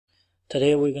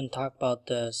Today we're going to talk about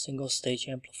the single-stage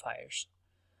amplifiers.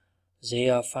 They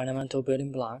are fundamental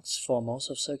building blocks for most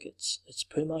of circuits. It's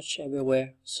pretty much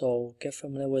everywhere, so get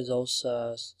familiar with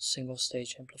those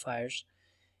single-stage amplifiers.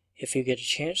 If you get a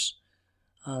chance,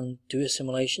 do your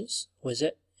simulations with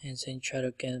it and then try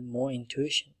to get more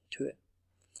intuition to it.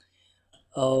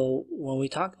 When we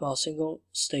talk about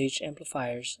single-stage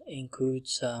amplifiers, it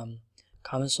includes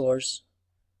common source,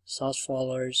 source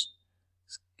followers,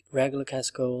 regular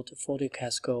cascade, voltage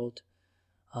cascade,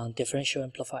 differential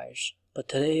amplifiers. But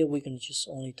today we're going to just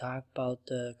only talk about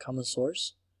the common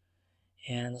source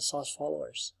and the source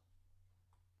followers.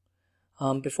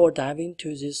 Before diving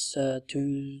to this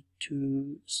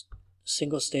two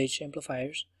single-stage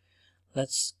amplifiers,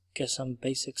 let's get some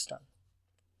basics done.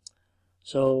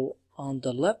 So on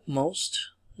the leftmost,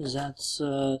 that's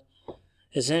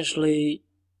essentially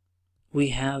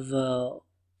we have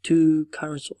two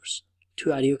current source.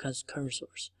 Two ideal current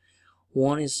source.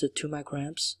 One is 2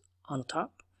 microamps on the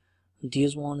top.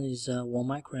 This one is 1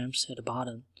 microamps at the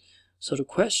bottom. So the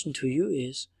question to you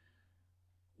is,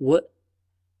 what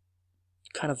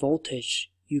kind of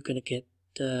voltage you gonna get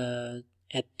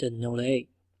at the node A?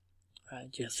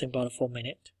 Right? Just think about it for a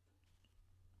minute.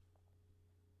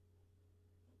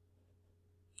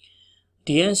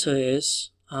 The answer is,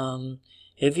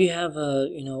 if you have a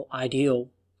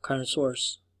ideal current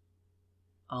source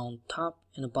on top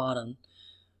and the bottom,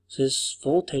 this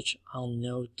voltage on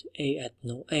node A at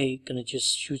node A gonna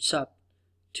just shoots up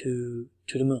to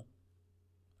the moon,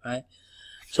 right?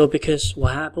 So because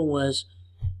what happened was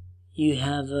you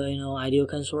have ideal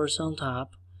current source on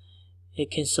top, it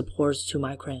can support 2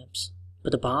 microamps,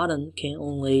 but the bottom can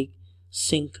only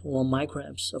sink 1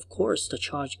 microamps. Of course, the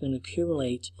charge gonna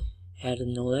accumulate at the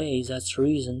node A. That's the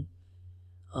reason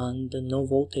the node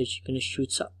voltage gonna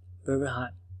shoots up very high.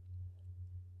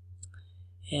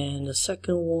 And the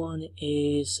second one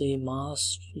is a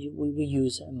MOS. We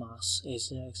use MOS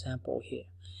as an example here.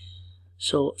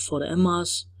 So for the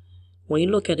MOS, when you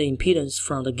look at the impedance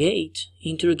from the gate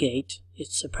into the gate,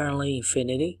 it's apparently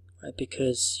infinity, right?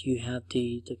 Because you have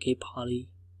the gate poly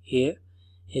here,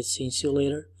 it's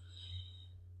insulator.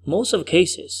 Most of the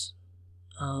cases,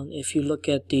 if you look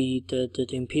at the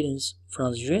impedance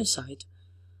from the drain side,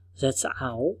 that's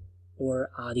OW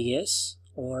or RDS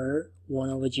or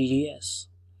 1/GDS.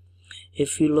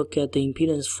 If you look at the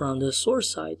impedance from the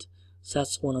source side,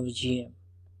 that's 1/GM,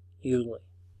 usually.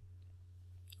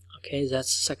 Okay,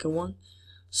 that's the second one.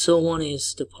 So one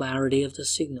is the polarity of the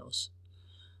signals.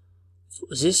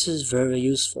 This is very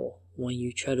useful when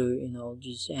you try to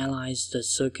just analyze the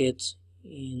circuit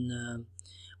in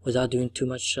without doing too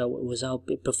much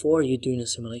before you're doing the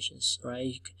simulations,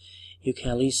 right? You can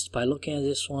at least, by looking at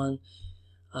this one,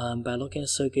 by looking at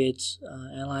circuits,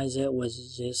 analyze it with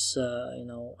this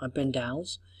up and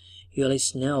downs, you at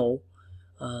least know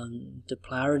the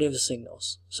polarity of the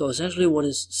signals. So essentially what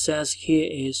it says here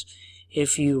is,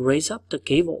 if you raise up the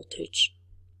gate voltage,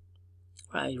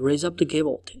 right,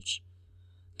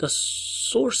 the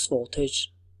source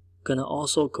voltage gonna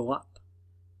also go up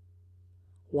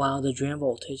while the drain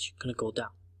voltage gonna go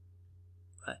down,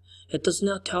 right? It does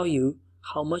not tell you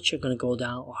how much you're going to go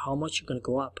down or how much you're going to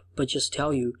go up, but just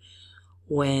tell you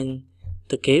when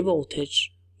the gate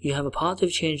voltage, you have a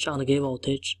positive change on the gate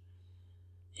voltage,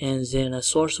 and then a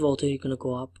source voltage is going to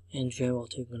go up and drain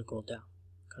voltage is going to go down.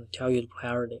 Going to tell you the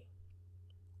polarity.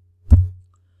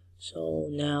 So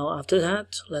now after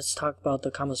that, let's talk about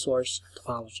the common source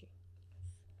topology.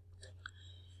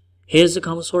 Here's the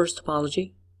common source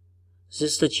topology. This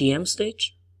is the GM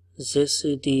stage. This is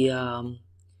the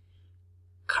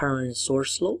current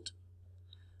source load.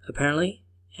 Apparently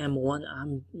M1,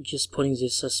 I'm just putting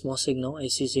this small signal,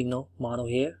 AC signal model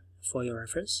here for your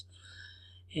reference,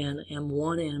 and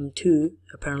M1 and M2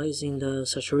 apparently is in the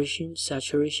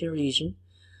saturation region.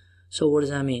 So what does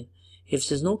that mean? If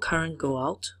there's no current go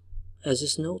out as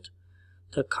this node,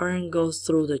 the current goes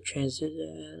through the transit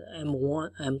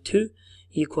M1, M2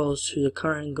 equals to the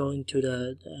current going to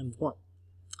the M1.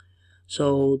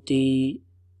 So the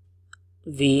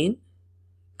Vin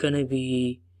gonna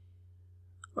be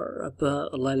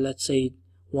above, let's say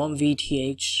 1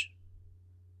 VTH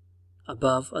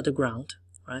above the ground,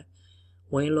 right?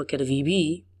 When you look at the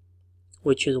VB,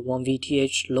 which is 1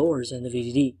 VTH lower than the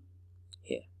VDD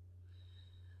here.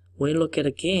 When you look at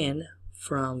again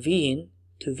from V in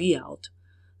to V out,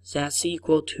 that's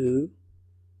equal to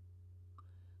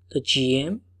the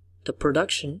GM, the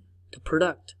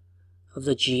product of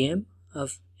the GM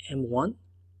of M1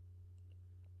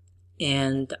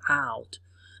 and out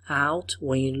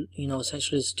when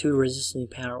essentially it's 2 resistors in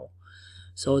parallel.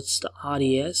 So it's the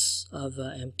RDS of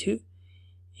M2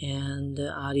 and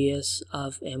the radius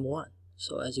of M1.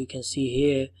 So as you can see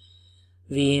here,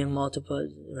 Vn multiple,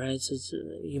 right? So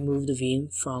you move the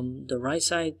Vn from the right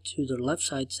side to the left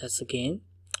side, that's the gain,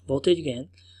 voltage gain.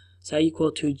 So that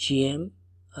equal to Gm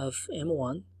of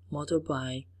M1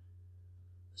 multiplied by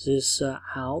this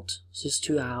these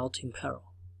two out in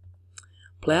parallel.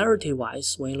 Polarity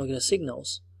wise, when you look at the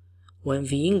signals, when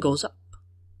Vin goes up,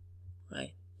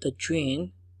 right, the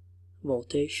drain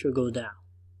voltage should go down.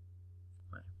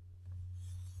 Right.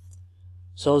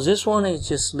 So this one is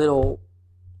just little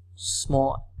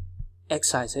small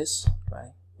exercises,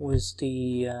 right, with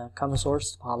the common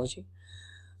source topology.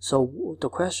 So the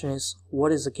question is,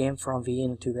 what is the gain from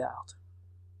Vin to V out?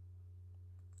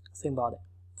 Think about it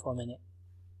for a minute.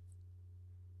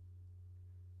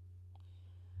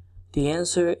 The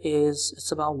answer is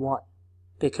it's about 1,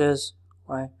 because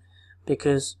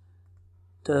because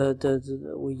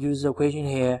we use the equation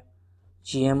here,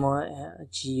 Gm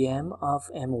of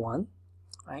M1,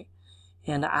 right,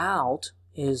 and out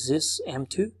is this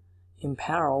M2 in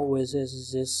parallel with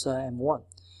this M1.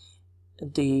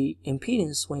 The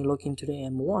impedance when you look into the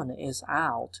M1 is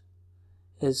out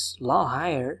is a lot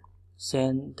higher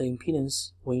than the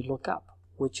impedance when you look up,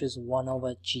 which is 1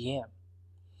 over Gm.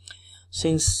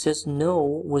 Since there's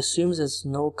we assume there's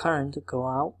no current go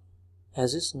out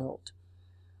as this node.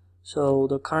 So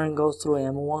the current goes through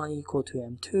M1 equal to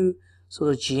M2. So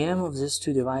the Gm of these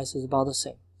two devices is about the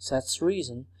same. So that's the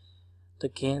reason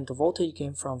the voltage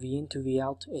gain from Vin to V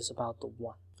out is about the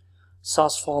 1.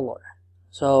 Source follower.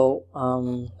 So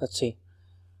let's see.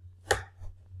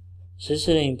 This is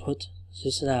the input, this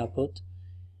is the output,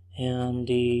 and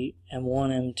the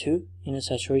M1, M2 in the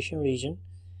saturation region.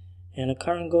 And the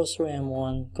current goes through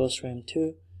M1, goes through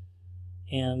M2,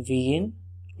 and Vin,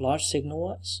 large signal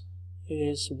wise,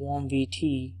 is 1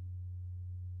 VT,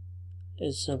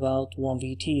 is about 1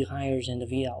 VT higher than the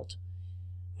V out.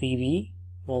 VB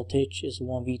voltage is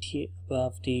 1 VT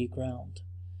above the ground.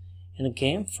 And the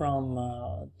gain from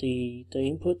the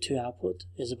input to output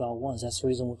is about 1. That's the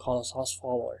reason we call it source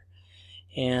follower.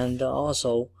 And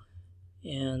also,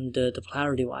 the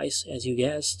polarity wise, as you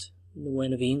guessed,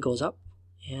 when the Vin goes up,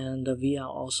 and the V out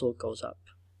also goes up.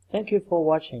 Thank you for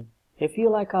watching. If you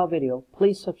like our video,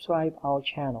 please subscribe our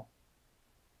channel.